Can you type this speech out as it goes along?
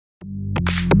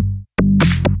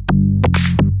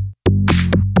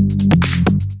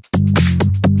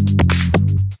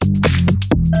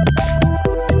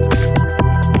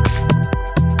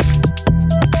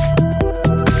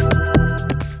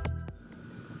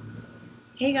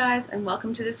Hey guys, and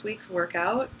welcome to this week's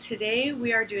workout. Today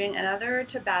we are doing another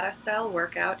Tabata style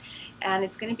workout, and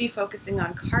it's going to be focusing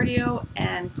on cardio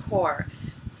and core.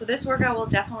 So this workout will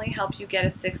definitely help you get a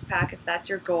six-pack if that's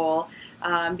your goal,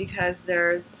 because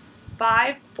there's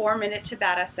 5 4-minute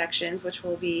Tabata sections, which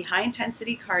will be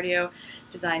high-intensity cardio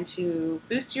designed to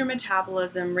boost your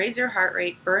metabolism, raise your heart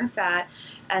rate, burn fat,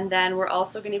 and then we're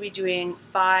also going to be doing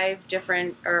 5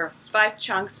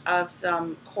 chunks of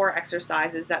some core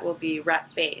exercises that will be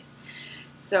rep-based.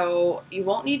 So you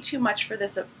won't need too much for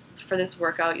this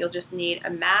workout. You'll just need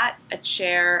a mat, a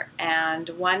chair, and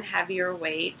one heavier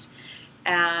weight.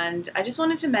 And I just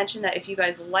wanted to mention that if you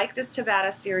guys like this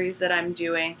Tabata series that I'm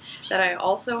doing, that I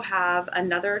also have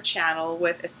another channel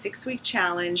with a 6-week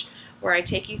challenge where I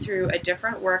take you through a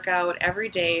different workout every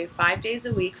day, 5 days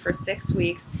a week for 6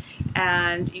 weeks.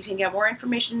 And you can get more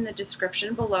information in the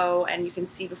description below, and you can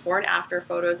see before and after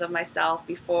photos of myself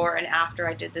before and after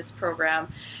I did this program.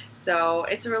 So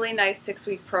it's a really nice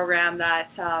 6-week program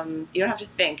that you don't have to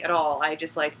think at all. I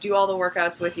just do all the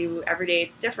workouts with you every day.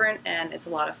 It's different and it's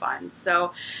a lot of fun.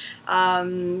 So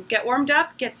get warmed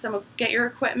up, get your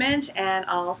equipment, and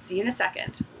I'll see you in a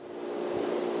second.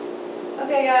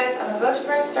 Okay guys, I'm about to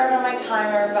press start on my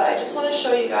timer, but I just want to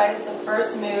show you guys the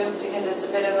first move because it's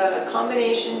a bit of a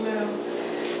combination move.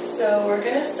 So we're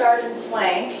going to start in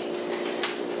plank,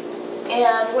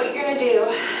 and what you're going to do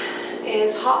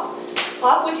is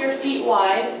hop with your feet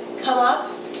wide, come up,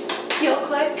 heel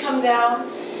click, come down,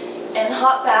 and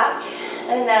hop back,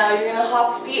 and now you're going to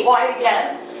hop feet wide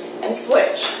again and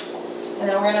switch, and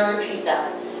then we're going to repeat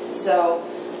that. So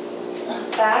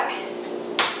back,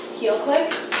 heel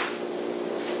click,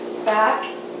 back,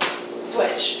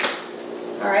 switch.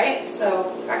 Alright, so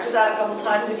practice that a couple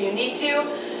times if you need to.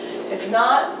 If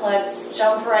not, let's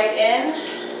jump right in.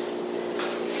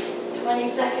 20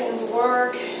 seconds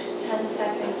work, 10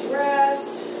 seconds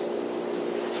rest.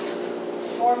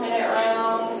 4-minute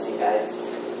rounds. You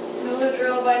guys know the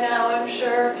drill by now, I'm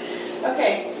sure.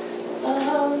 Okay,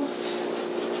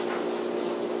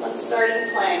 let's start in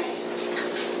plank.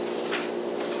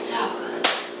 So,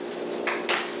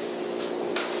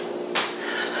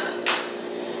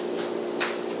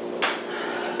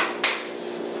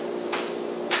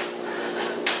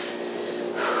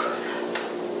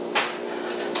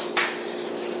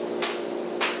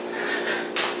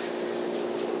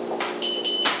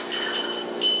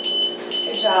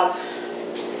 job.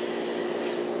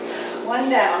 One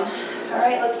down. All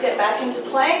right, let's get back into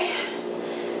plank.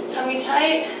 Tummy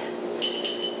tight.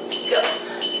 Let's go.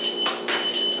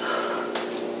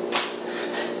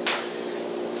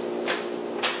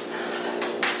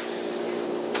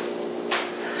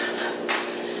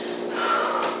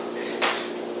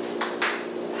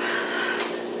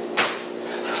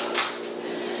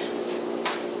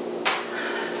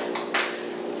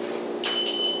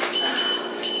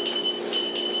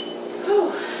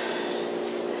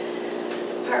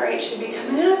 Heart rate should be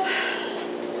coming up.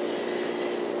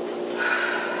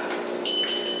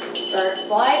 Start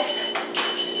wide.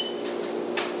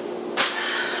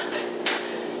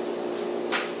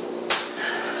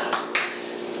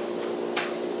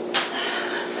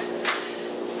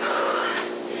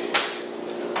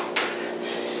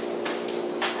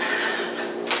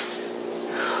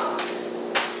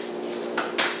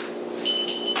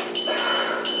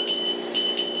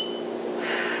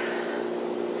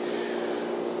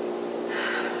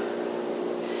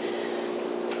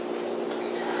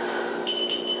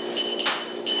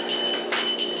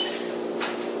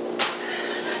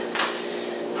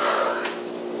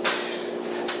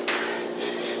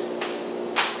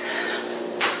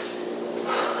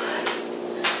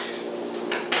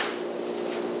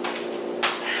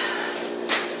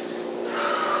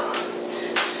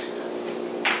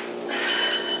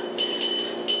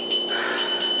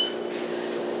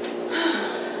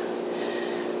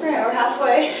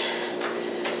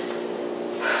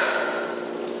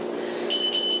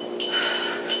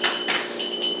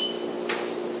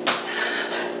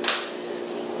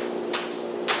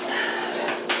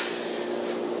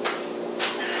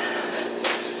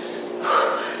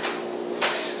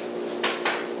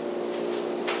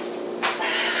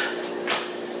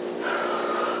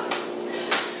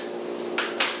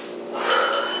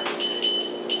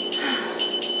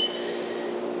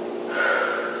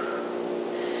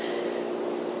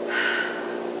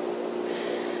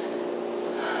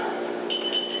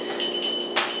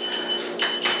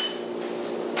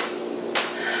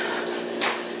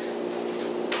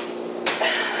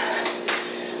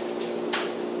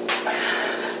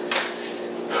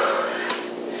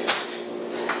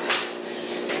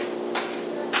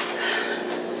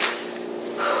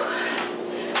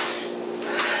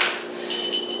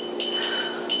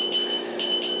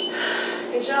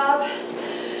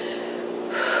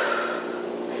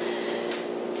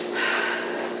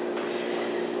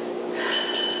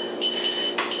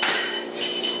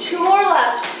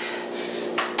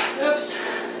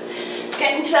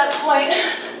 to that point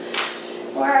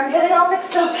where I'm getting all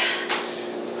mixed up.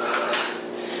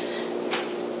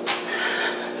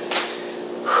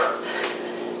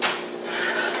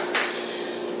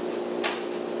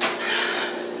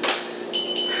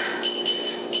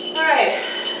 All right,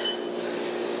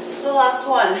 this is the last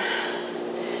one.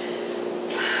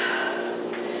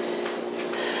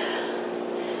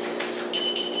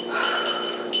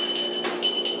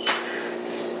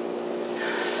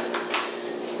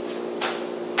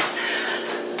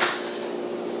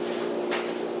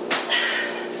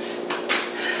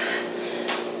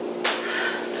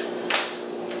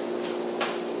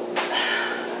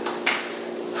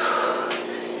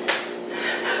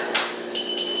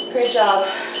 Great job.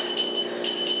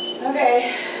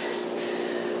 Okay,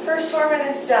 first 4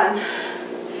 minutes done.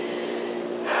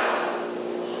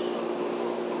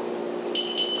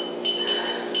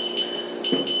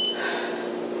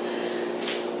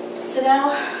 So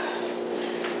now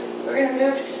we're going to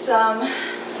move to some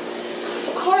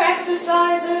core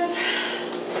exercises,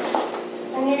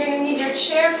 and you're going to need your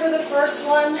chair for the first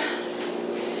one.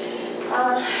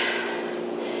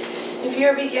 If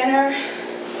you're a beginner,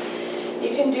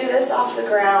 you can do this off the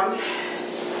ground.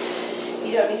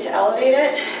 You don't need to elevate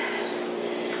it.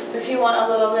 If you want a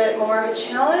little bit more of a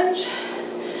challenge,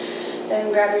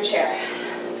 then grab your chair.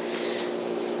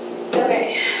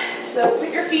 Okay, so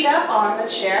put your feet up on the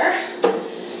chair.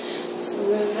 Just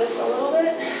move this a little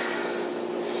bit.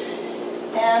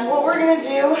 And what we're going to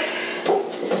do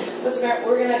is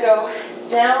we're going to go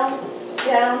down,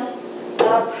 down,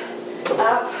 up,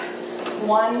 up,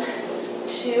 1,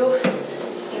 2,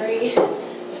 3,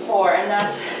 4, and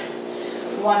that's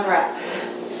 1 rep.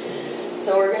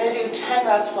 So we're going to do 10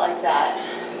 reps like that.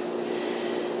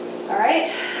 All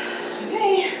right?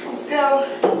 Okay, let's go.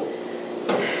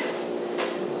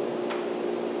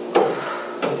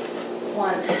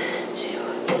 1, 2,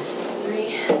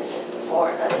 3,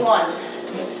 4. That's 1.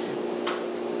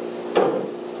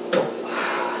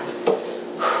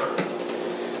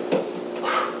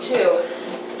 2.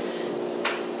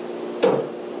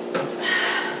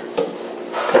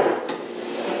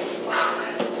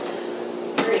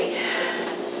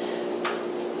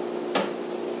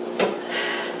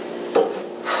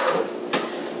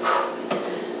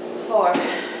 4.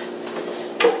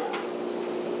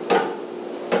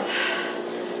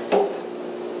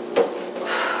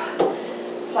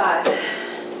 5.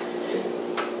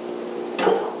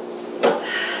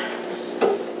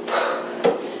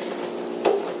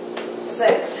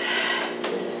 6.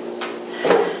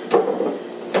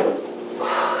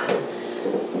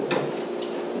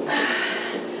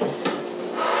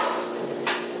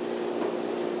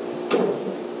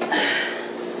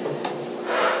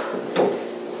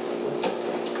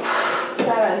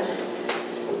 7.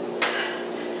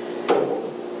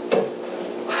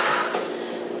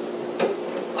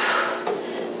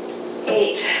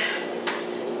 8.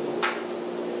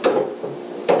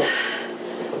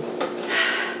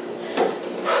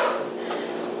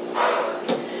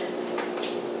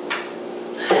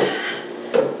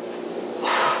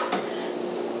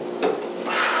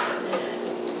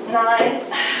 9.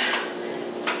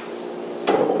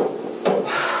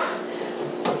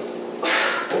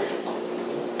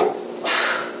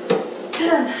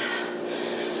 10.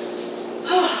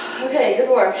 Okay, good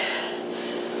work.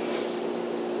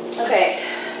 Okay,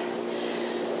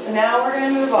 so now we're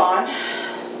going to move on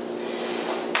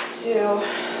to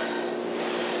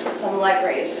some leg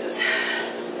raises.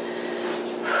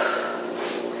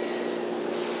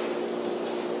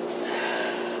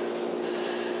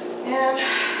 And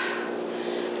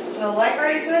for the leg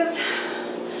raises,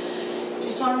 you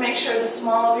just want to make sure the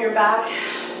small of your back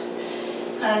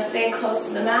is kind of staying close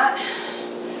to the mat.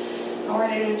 And we're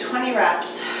going to do 20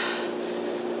 reps.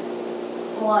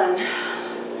 1,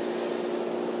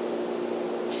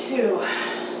 2,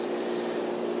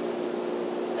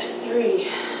 3,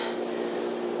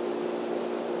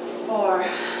 4,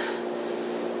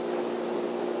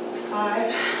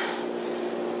 5,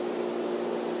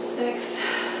 6,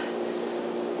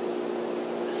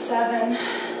 7,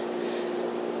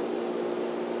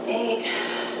 8,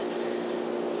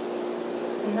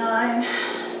 9,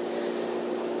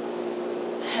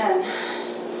 10.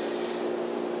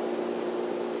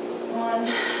 1,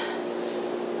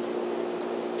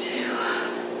 2,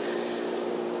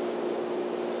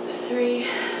 3,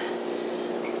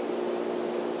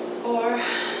 4, 5,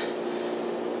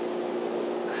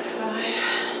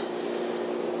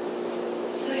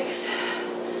 6,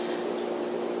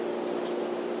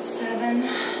 7,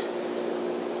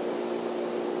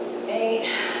 8,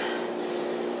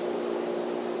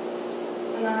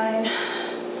 9,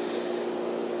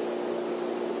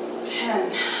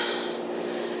 10.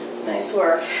 Nice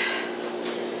work.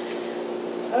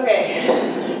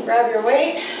 Okay, grab your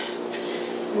weight.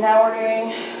 Now we're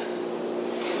doing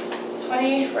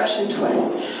 20 Russian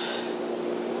twists.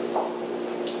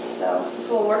 So this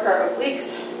will work our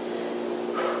obliques.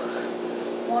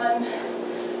 1,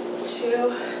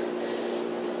 2,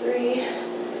 3,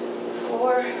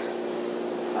 4,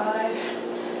 5,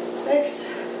 6,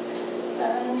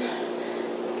 7,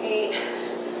 8,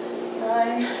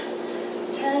 9,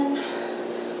 10.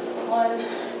 1,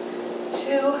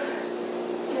 2,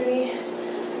 3,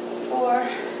 4,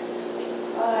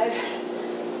 5,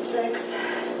 6,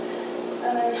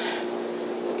 7,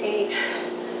 8,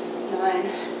 9,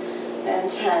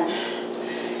 and 10.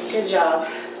 Good job.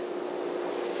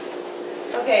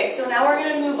 Okay, so now we're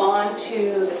going to move on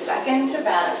to the second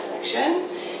Tabata section,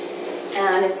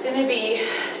 and it's going to be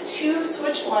 2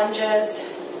 switch lunges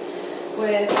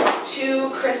with 2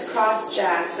 crisscross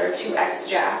jacks or 2 X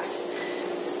jacks.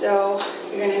 So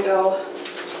you're going to go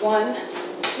 1,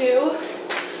 2,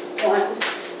 1,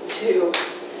 2,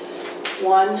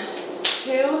 1,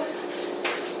 2,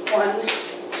 1,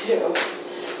 2.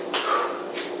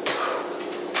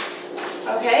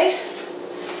 Okay,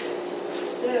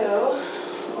 so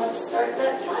let's start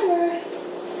that timer.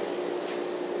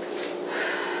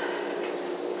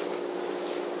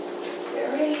 Let's get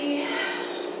ready.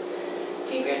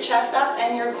 Keep your chest up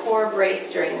and your core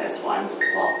braced during this one.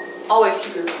 Well, always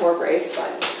keep your core braced, but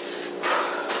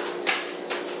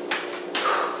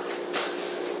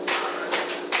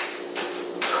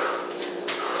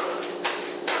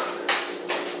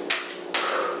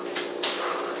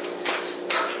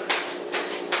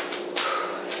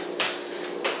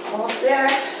almost there.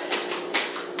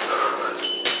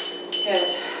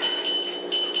 Good.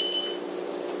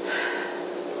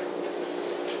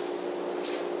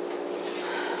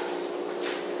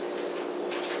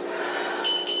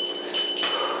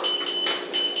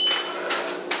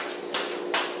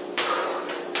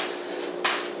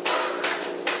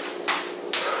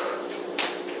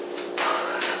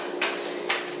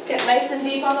 Get nice and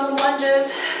deep on those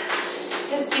lunges,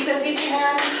 as deep as you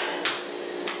can.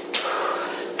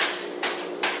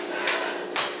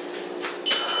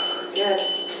 Good.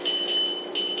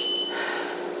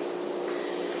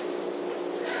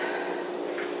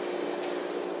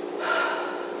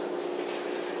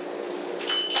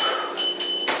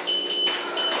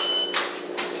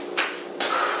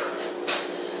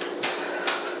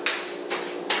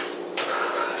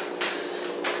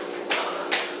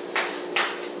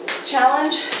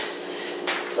 Challenge,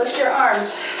 lift your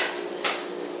arms.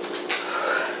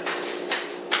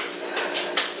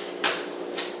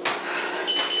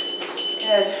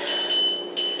 Good.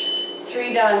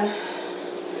 3 done.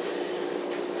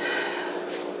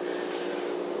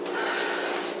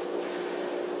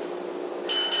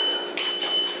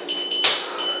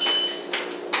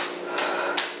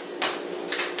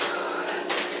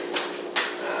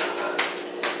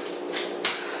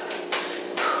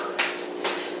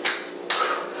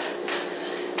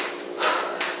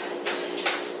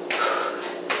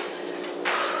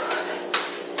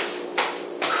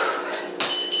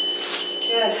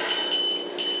 Good.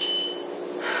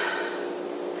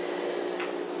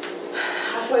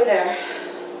 Halfway there.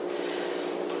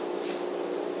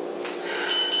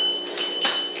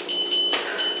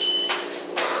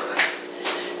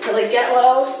 Really get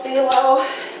low, stay low.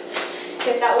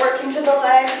 Get that work into the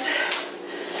legs.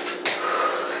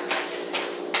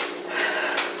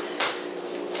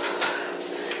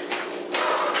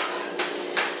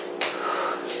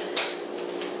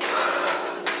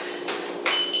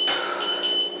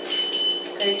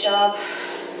 Great job.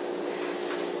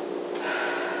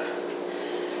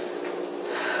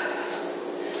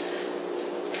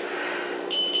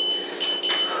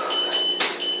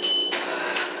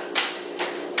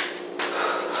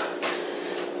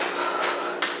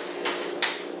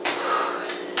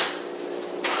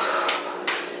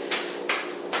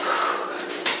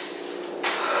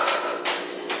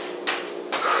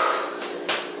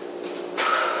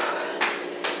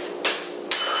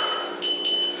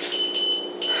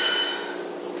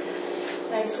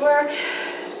 Nice work.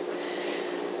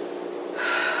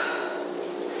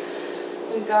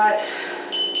 We've got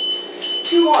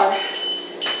 2 more.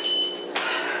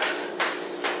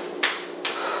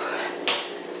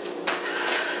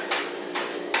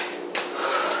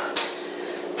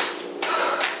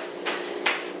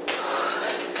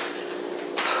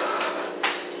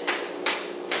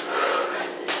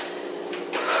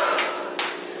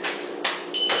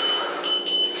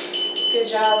 Good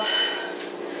job.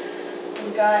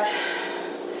 We've got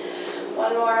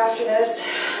 1 more after this.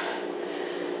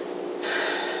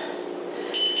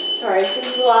 Sorry, this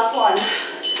is the last one.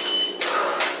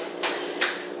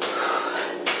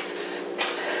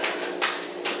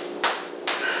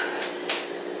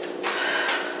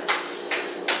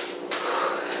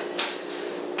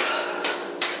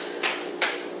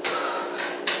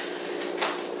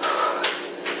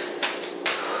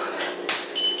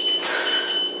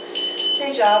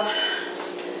 Great job.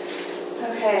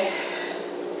 Okay.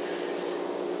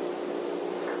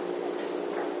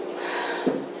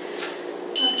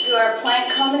 Let's do our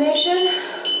plank combination.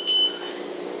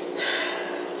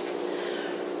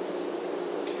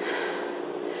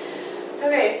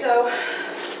 Okay, so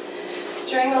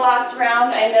during the last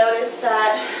round, I noticed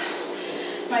that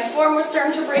my form was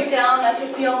starting to break down. I could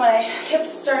feel my hips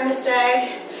starting to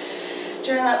sag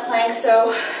during that plank,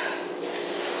 so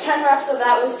 10 reps of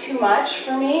that was too much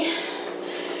for me.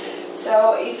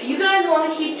 So if you guys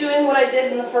want to keep doing what I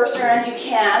did in the first round, you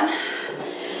can,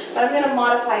 but I'm going to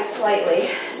modify slightly.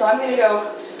 So I'm going to go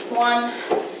 1,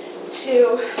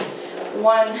 2,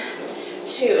 1,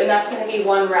 2, and that's going to be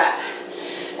 1 rep.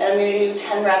 And I'm going to do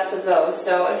 10 reps of those.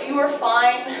 So if you were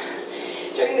fine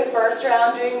during the first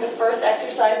round, doing the first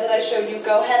exercise that I showed you,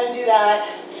 go ahead and do that.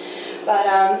 But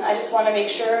I just want to make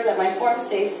sure that my form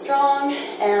stays strong,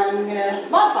 and I'm going to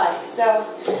modify. So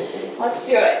let's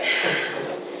do it.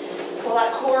 Pull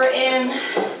that core in,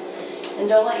 and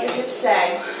don't let your hips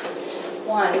sag.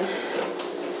 1,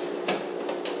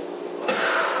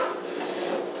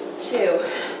 2,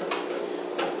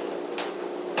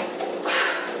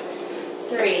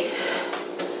 3,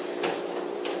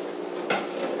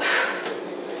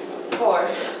 4,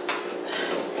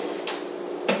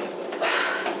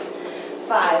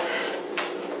 5,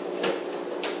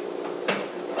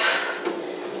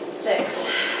 6,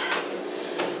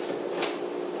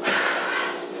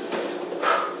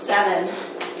 7,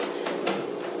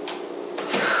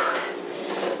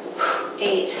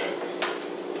 8,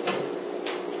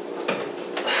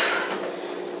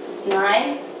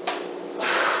 9,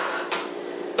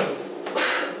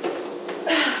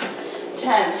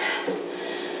 10.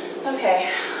 Okay,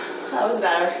 that was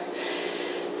better.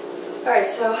 All right,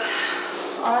 so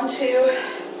on to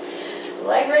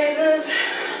leg raises.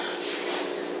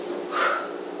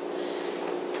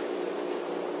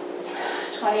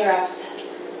 Twenty reps.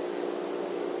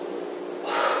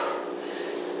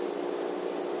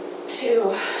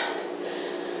 2,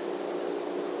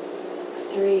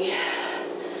 3,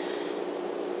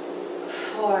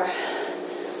 4,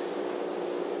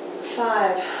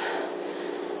 5,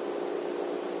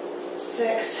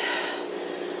 6,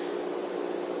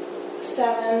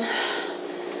 7,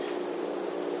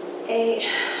 8,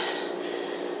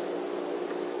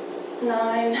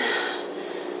 9,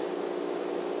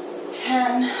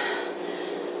 10,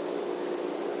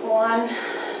 1,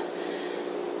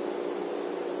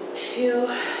 2,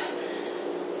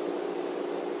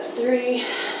 3,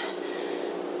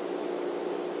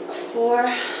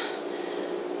 4,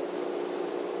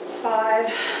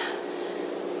 5,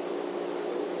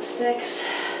 6,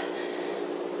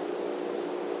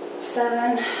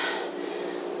 7,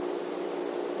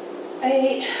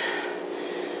 8,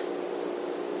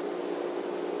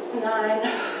 9,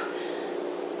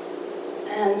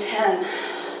 and 10.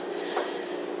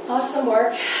 Awesome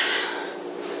work.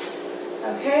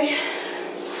 Okay,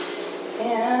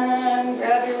 and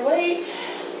grab your weight.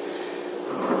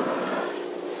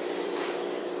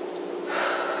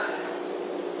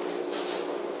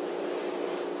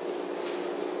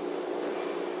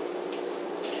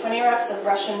 Reps of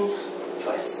Russian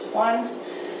twists. 1,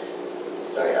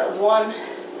 sorry, that was 1,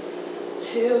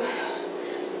 2,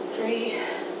 3,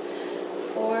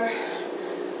 4,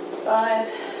 5,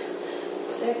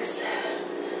 6,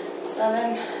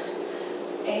 7,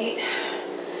 8,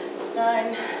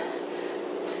 9,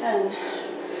 10.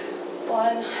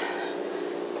 1,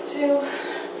 2,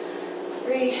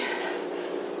 3,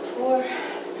 4,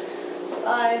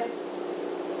 5,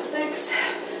 6,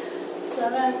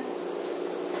 7,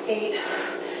 8,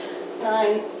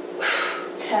 9,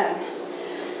 10.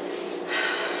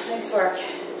 Nice work.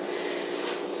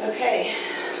 Okay,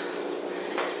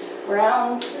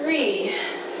 round 3,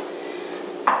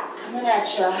 coming at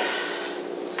ya.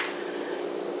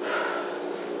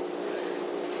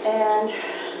 And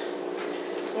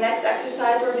the next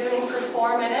exercise we're doing for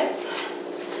 4 minutes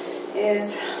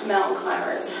is mountain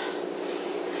climbers.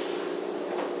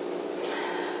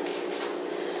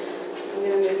 I'm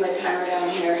going to move my timer down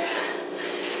here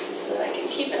so that I can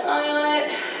keep an eye on it,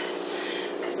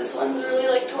 because this one's really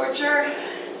like torture.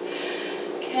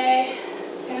 Okay,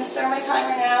 I'm going to start my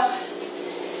timer now.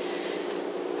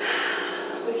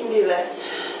 We can do this.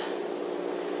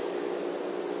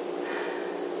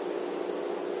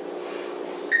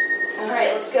 All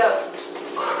right, let's go.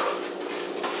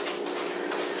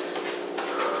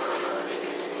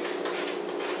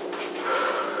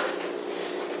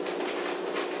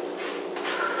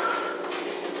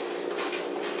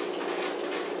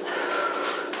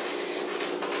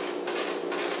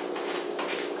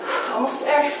 Almost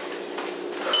there.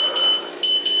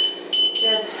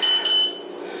 Good.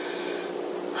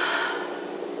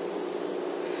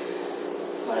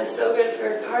 This one is so good for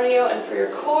your cardio and for your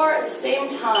core at the same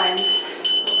time.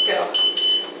 Let's go.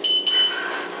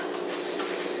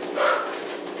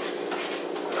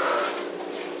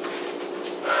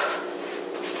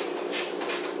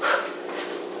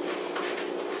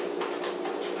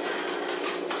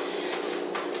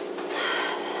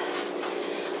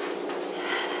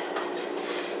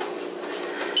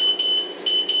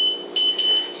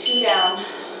 Down.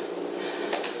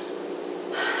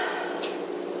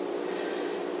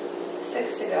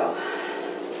 6 to go.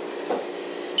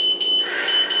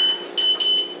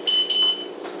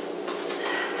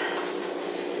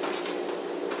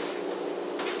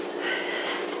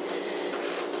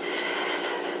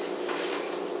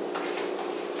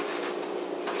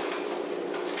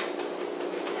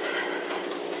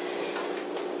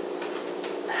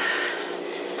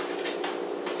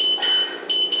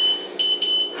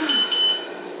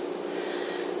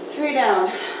 Three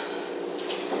down.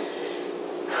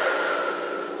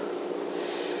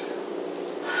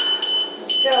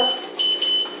 Let's go.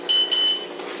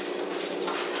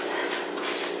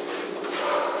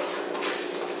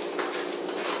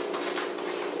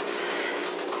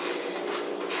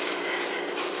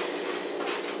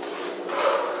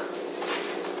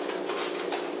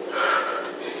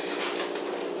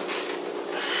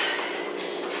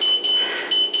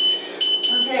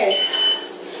 Okay.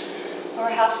 We're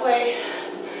halfway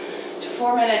to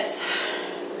 4 minutes.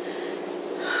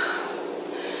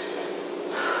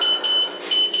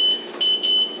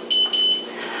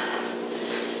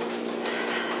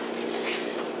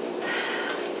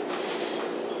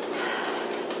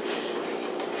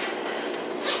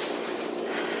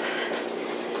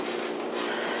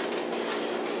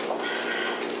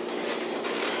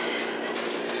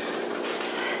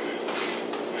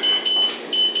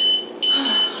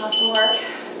 Awesome work.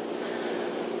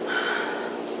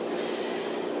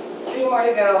 3 more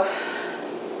to go.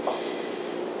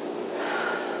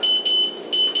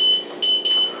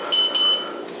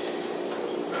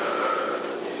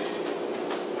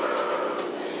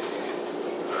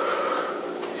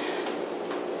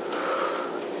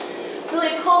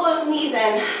 Really pull those knees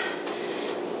in.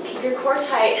 Keep your core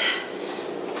tight.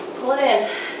 Pull it in.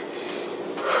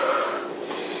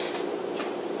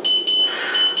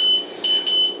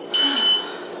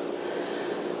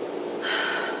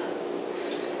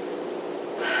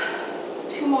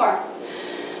 Two more.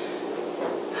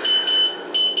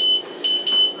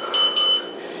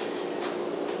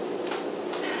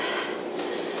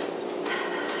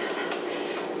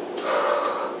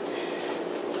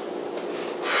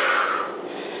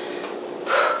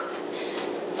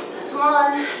 Come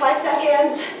on, 5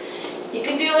 seconds. You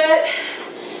can do it.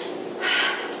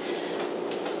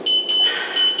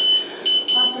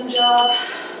 Awesome job.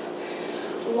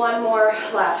 One more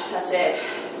left, that's it.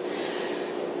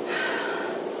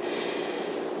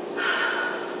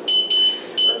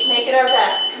 Let's make it our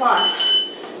best, come on.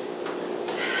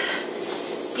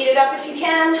 Speed it up if you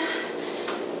can.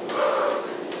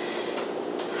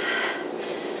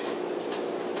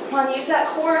 Come on, use that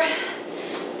core.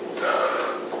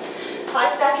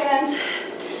 5 seconds.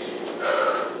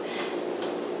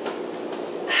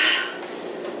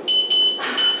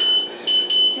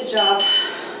 Good job.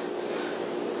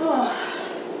 Oh.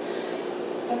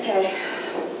 Okay.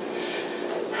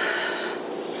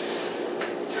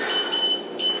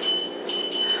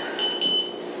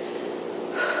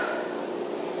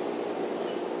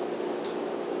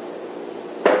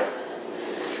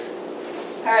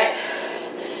 All right.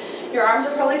 Your arms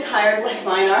are probably tired like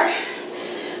mine are.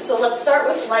 So let's start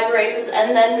with leg raises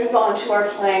and then move on to our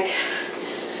plank.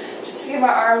 Just to give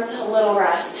our arms a little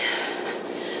rest.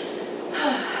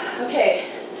 Okay,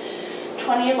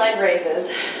 20 leg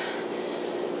raises.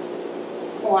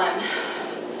 1,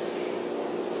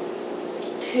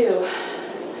 2,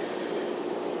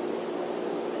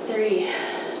 3,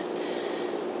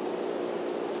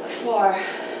 4,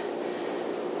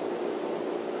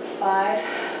 5,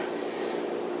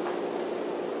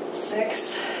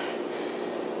 6,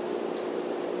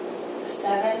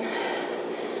 7,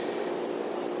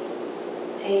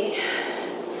 8,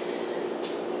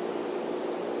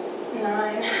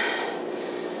 9,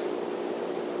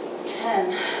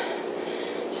 10.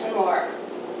 10 more.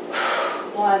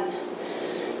 1,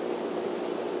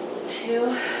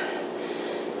 2,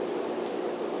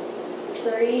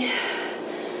 3,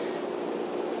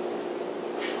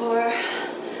 4,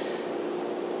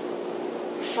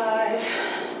 5,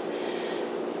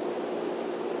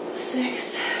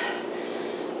 6,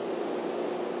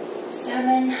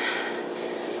 7,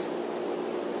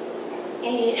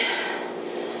 8,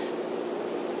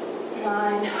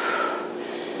 9,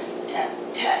 and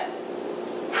 10.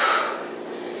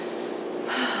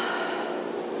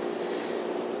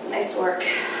 Nice work.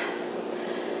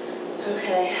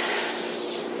 Okay,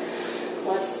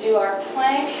 let's do our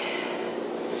plank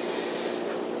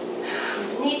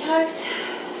with knee tucks.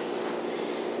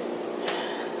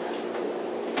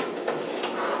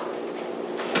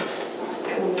 I'm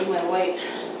gonna move my weight.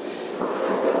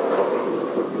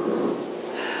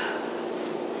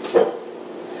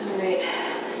 All right,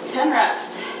 10 reps.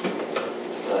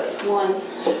 So it's 1.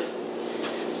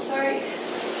 Sorry,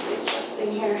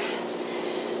 adjusting here.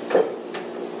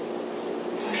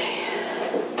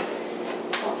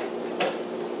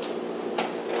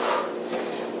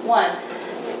 1,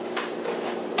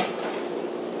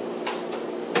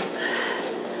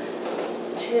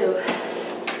 2,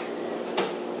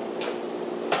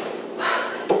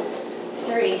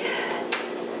 3,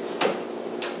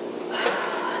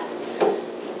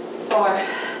 4,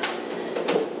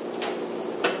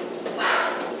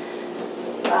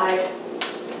 5,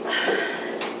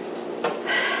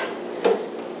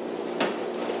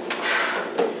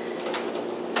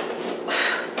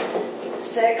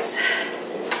 6.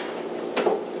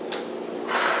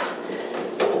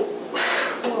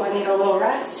 Oh, I need a little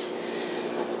rest.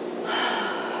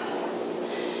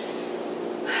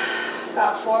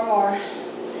 Got 4 more.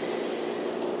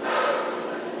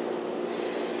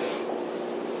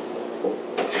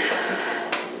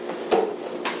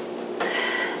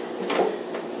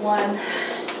 1,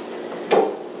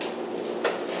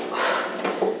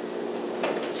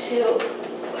 2,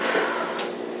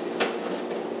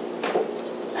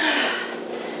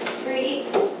 3,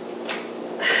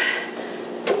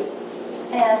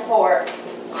 and 4.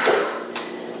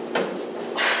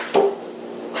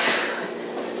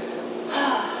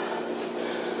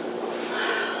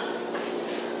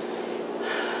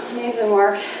 Amazing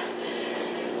work.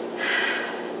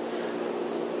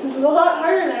 This is a lot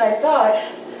harder than I thought.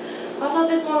 I thought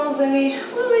this one was going to be a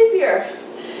little easier,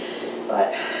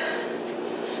 but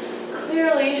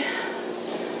clearly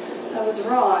I was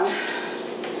wrong.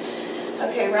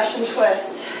 Okay, Russian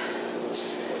twist.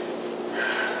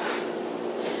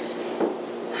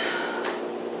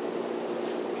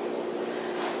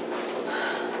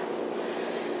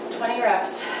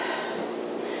 Reps.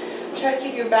 Try to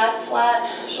keep your back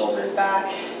flat, shoulders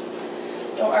back.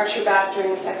 Don't arch your back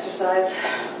during this exercise.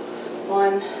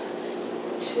 1,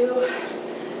 2,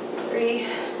 3,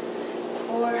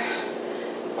 4,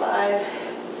 5,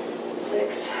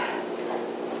 6,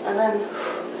 7,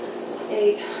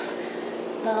 8,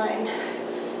 9,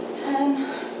 10.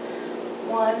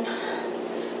 1,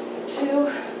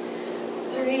 2,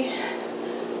 3,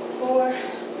 4,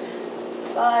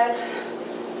 5,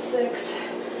 6,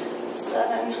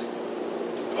 7,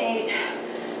 8,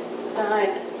 9,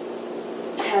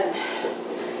 10.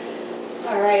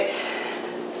 All right.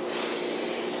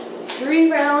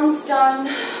 3 rounds done,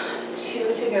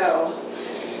 2 to go.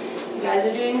 You guys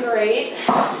are doing great.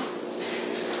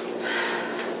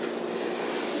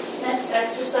 Next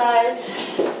exercise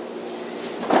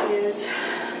is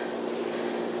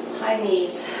high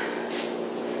knees.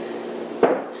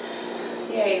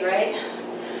 Yay, right?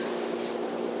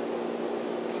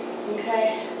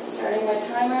 Okay, starting my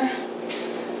timer.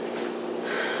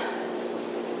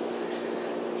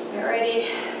 Get ready.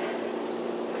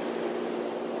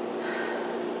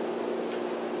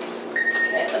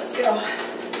 Okay, let's go.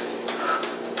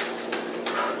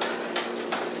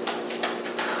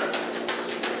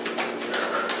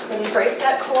 When you brace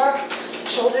that core,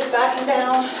 shoulders back and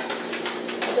down,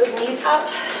 get those knees up.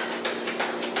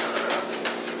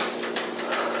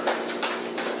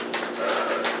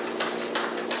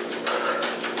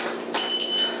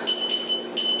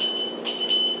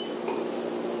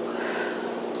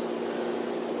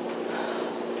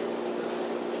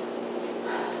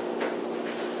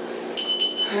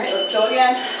 All right, let's go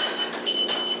again.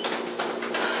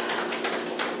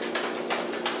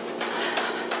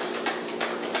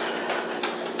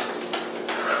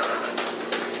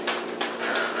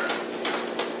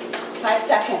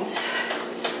 Seconds.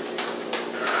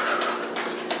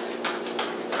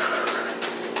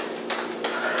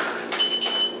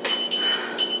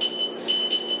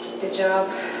 Good job.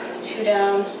 2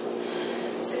 down,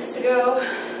 6 to go.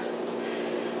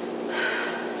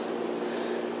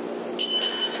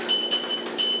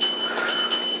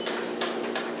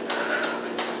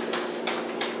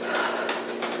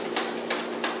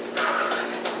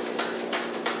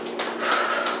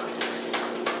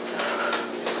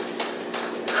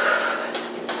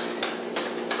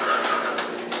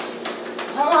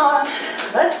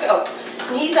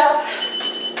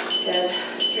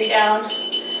 down.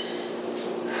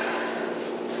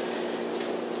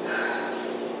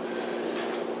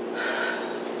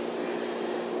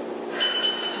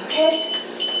 Okay.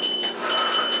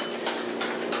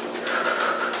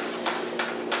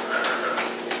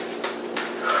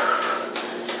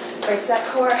 Brace that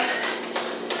core.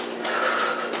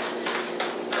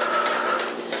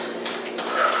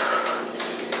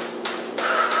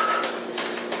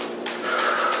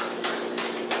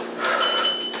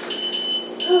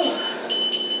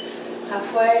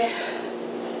 Halfway.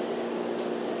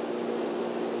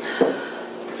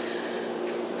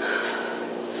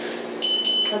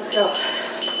 Let's go.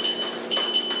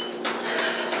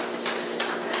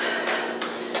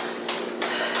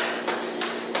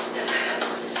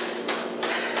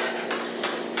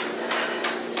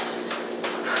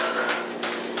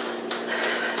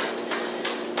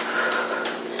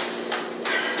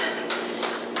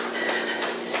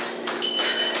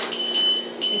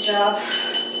 Good job.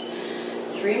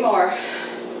 3 more.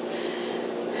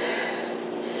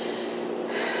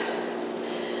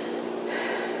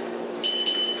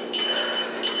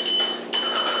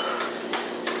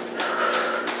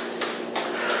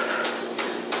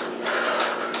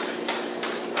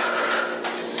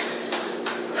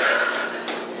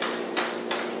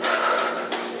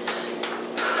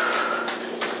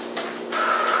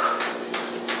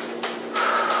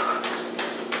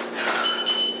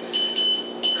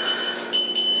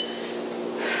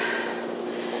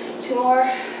 Two more.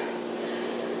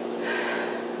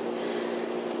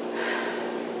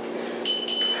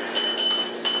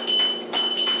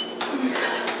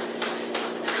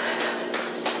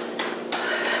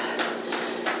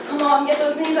 Come on, get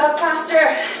those knees up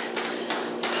faster.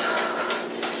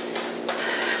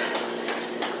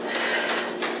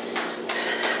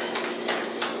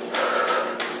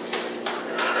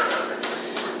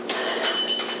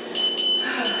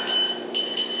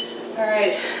 All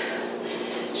right.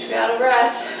 Should be out of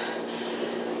breath.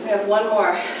 We have 1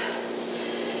 more.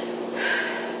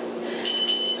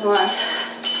 Come on.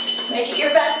 Make it your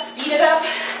best. Speed it up.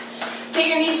 Get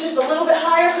your knees just a little bit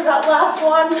higher for that last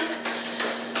one.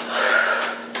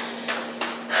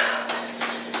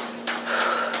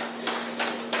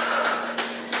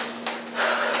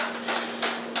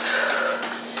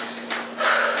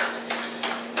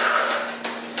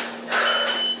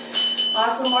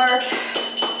 Awesome work.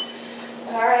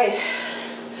 All right.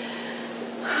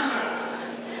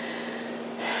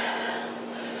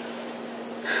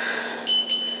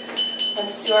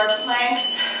 Let's do our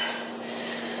planks.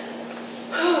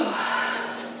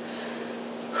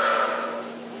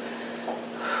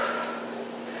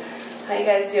 How you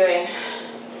guys doing?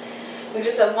 We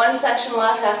just have 1 section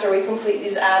left after we complete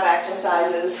these ab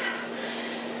exercises.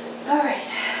 All right.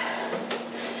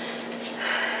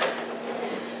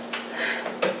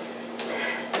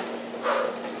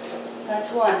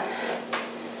 That's 1.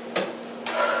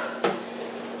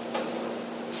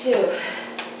 2.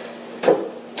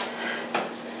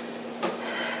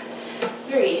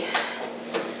 3.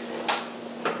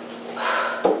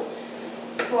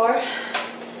 4.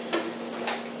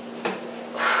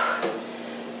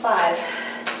 5.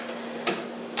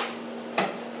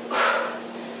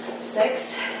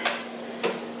 6.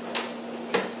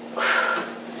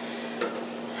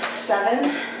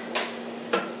 7.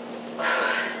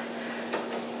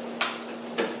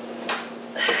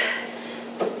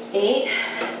 8.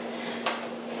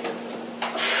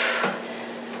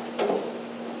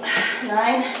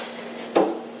 9.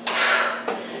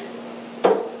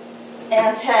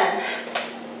 And 10.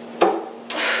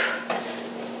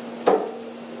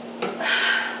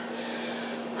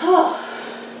 Oh.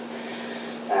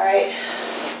 All right.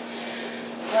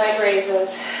 Leg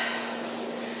raises.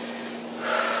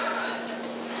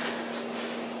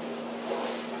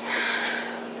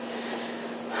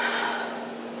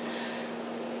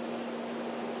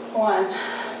 One,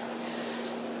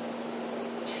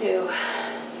 2,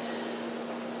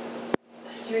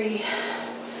 3,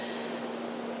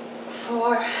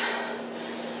 4,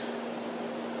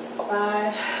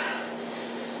 5,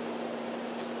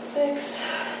 6,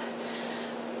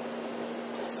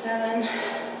 7,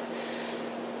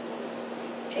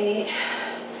 8,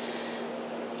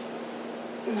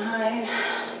 9,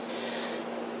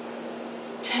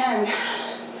 10.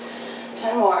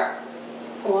 10 more.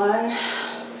 1,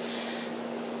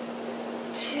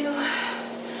 2,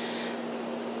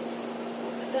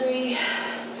 3,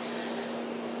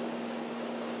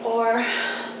 4,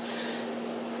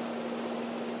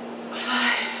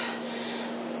 5,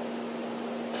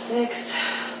 6,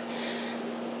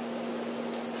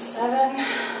 7,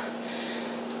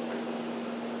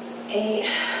 8,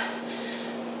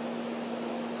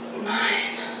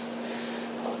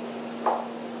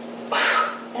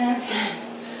 10.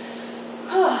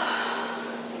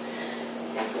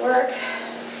 Nice work.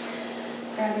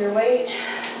 Grab your weight.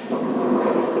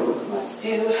 Let's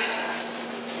do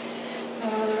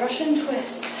those Russian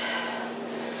twists.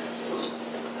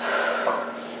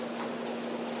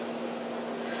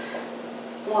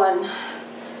 One,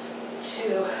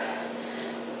 2,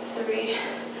 3,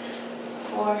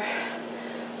 4,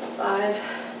 5,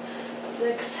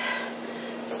 6,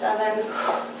 7,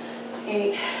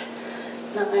 8,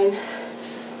 9,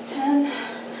 10.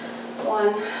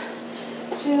 1,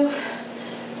 2,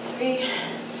 3,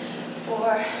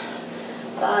 4,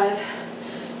 5,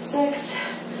 6,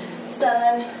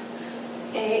 7,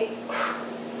 8,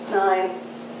 9,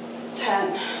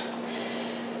 10.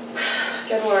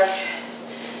 Good work.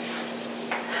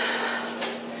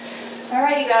 All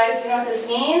right, you guys, you know what this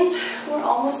means? We're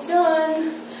almost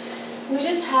done. We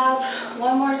just have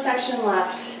one more section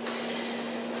left.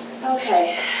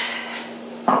 Okay.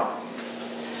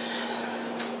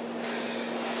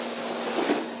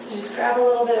 So just grab a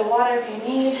little bit of water if you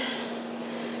need.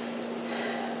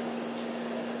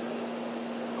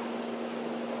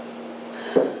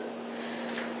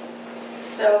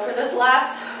 So for this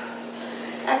last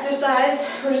exercise,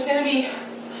 we're just going to be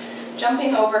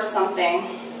jumping over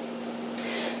something.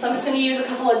 So I'm just going to use a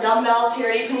couple of dumbbells here.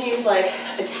 You can use like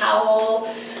a towel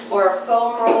or a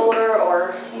foam roller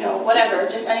or, you know, whatever.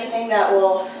 Just anything that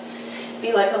will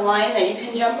be like a line that you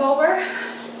can jump over.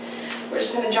 We're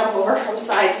just going to jump over from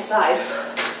side to side.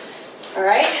 All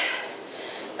right?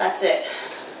 That's it.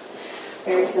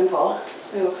 Very simple.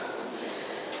 Ooh.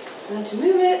 I need to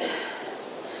move it.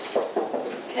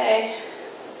 Okay.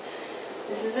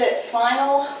 This is it.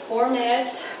 Final 4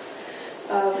 minutes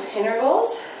of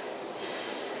intervals.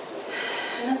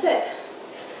 And that's it.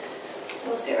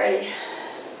 So let's get ready.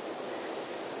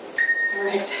 All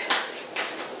right.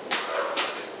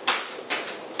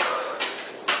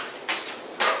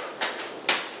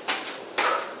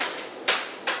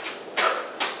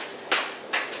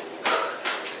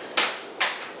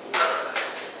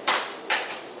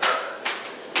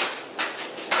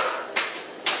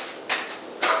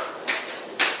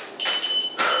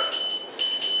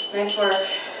 Nice work.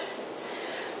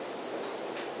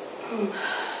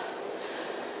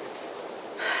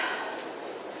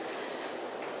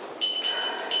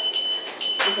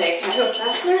 Okay, can I go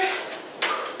faster?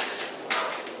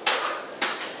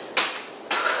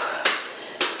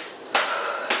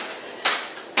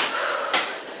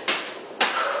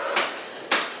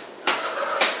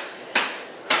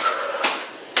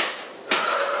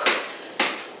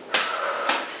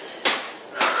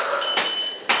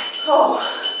 Oh,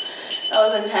 that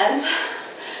was intense.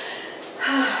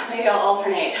 Maybe I'll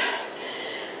alternate.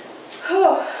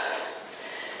 Whew.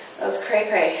 That was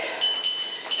cray-cray.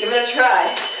 Give it a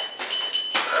try.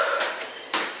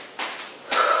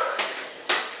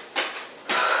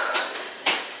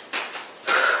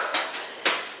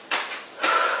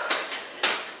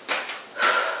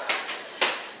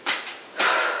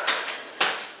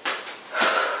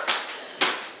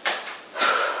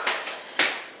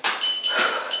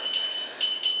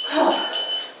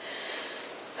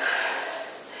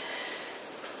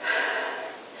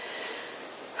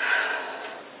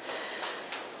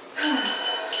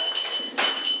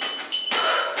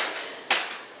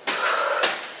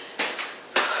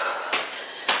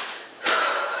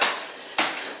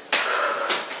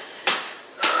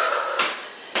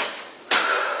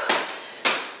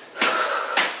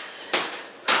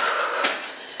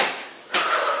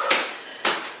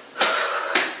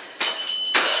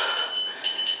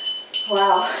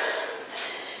 Wow.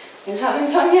 You guys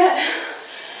having fun yet?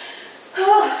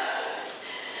 Oh.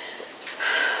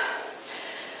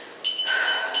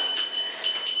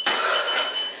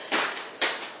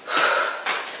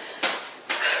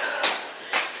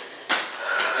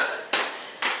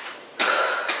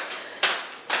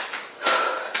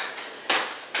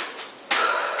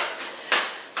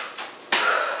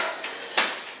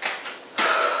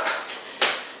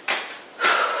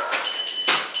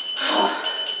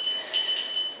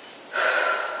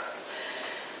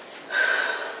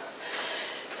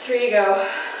 Three to go.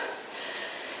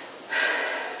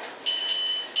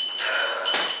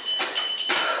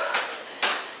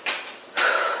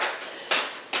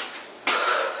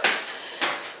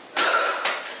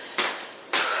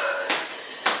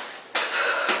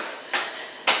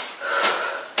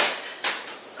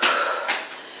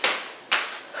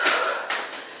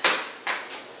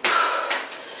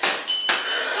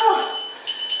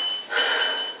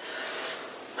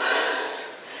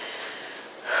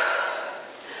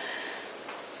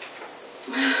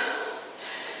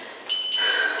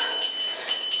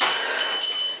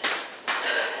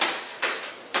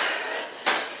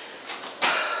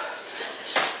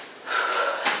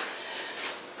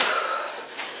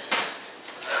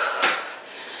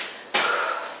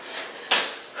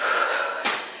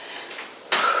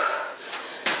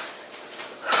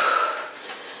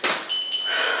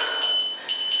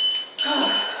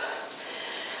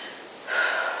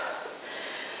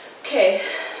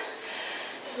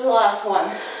 last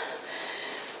one.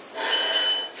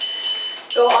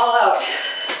 Go all out.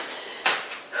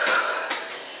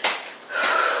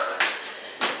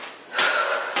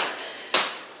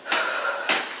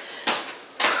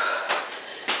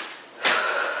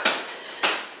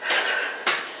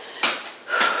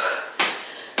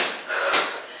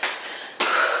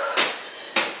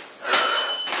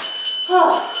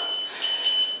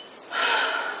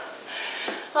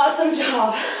 Awesome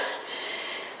job.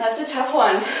 That's a tough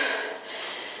one.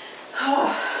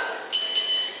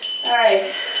 All right.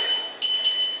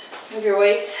 Move your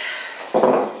weights.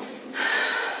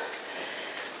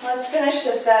 Let's finish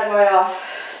this bad boy off.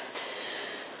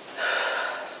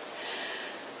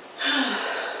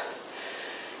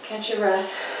 Catch your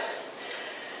breath.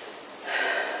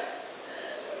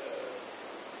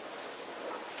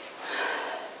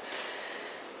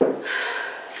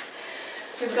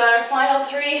 We've got our final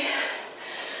 3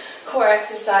 core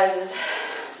exercises.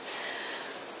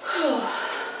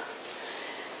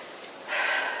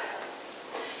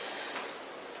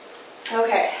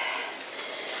 Okay.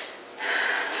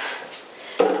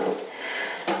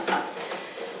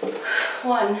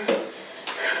 One,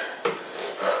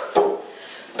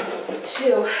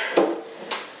 2,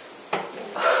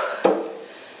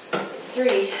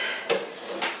 3,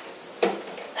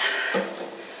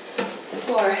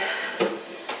 4,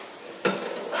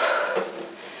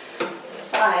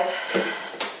 5,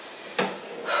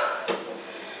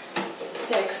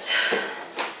 6,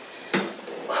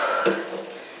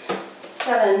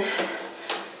 7,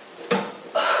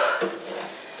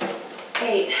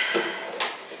 8,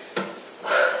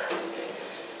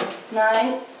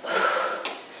 9,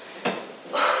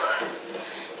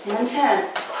 and 10.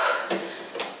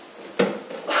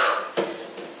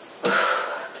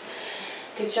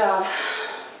 Good job.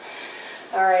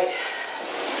 All right.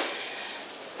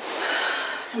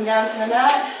 Come down to the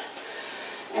mat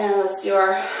and let's do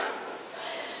our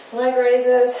leg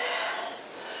raises.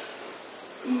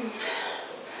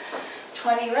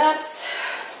 20 reps.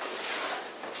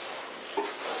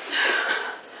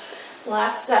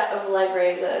 Last set of leg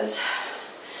raises.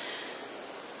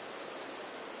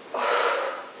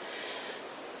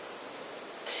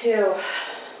 2,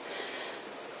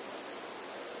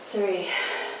 3,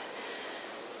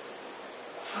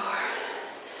 4,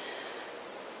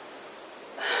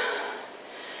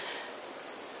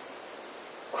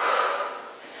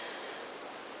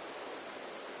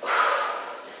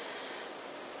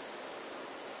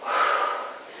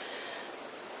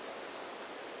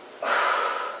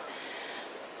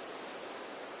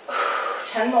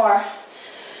 10 more.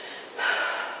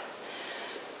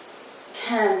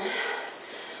 10,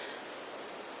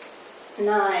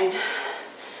 9,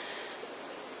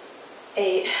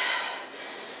 8,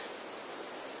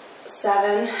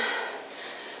 7,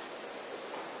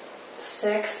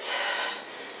 6,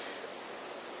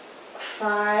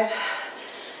 5,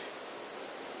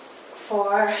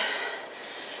 4,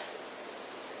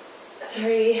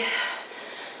 3,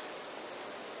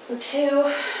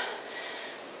 2,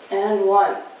 and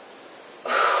 1.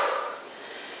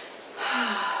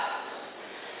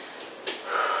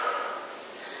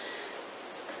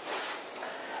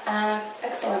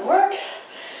 Excellent work.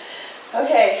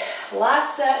 Okay,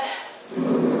 last set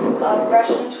of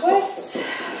Russian twists.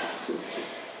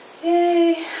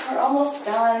 Yay, we're almost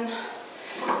done.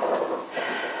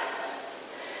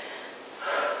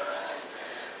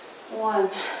 1,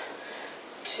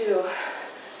 2,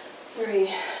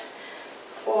 3,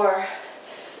 4,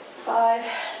 5,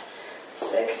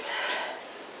 6,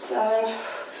 7,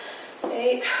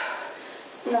 8,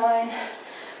 9,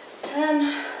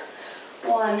 10.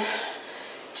 1,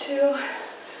 2,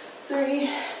 3,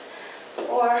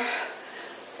 4,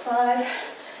 5,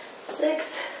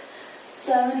 6,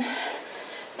 7,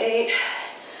 8,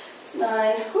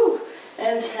 9,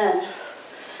 and 10.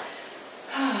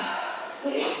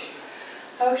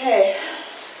 Okay,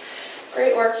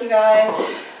 great work, you guys.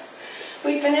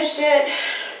 We finished it.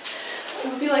 I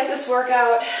hope you like this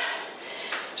workout.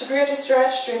 Don't forget to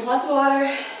stretch, drink lots of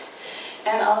water,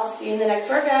 and I'll see you in the next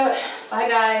workout. Bye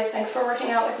guys, thanks for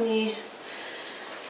working out with me.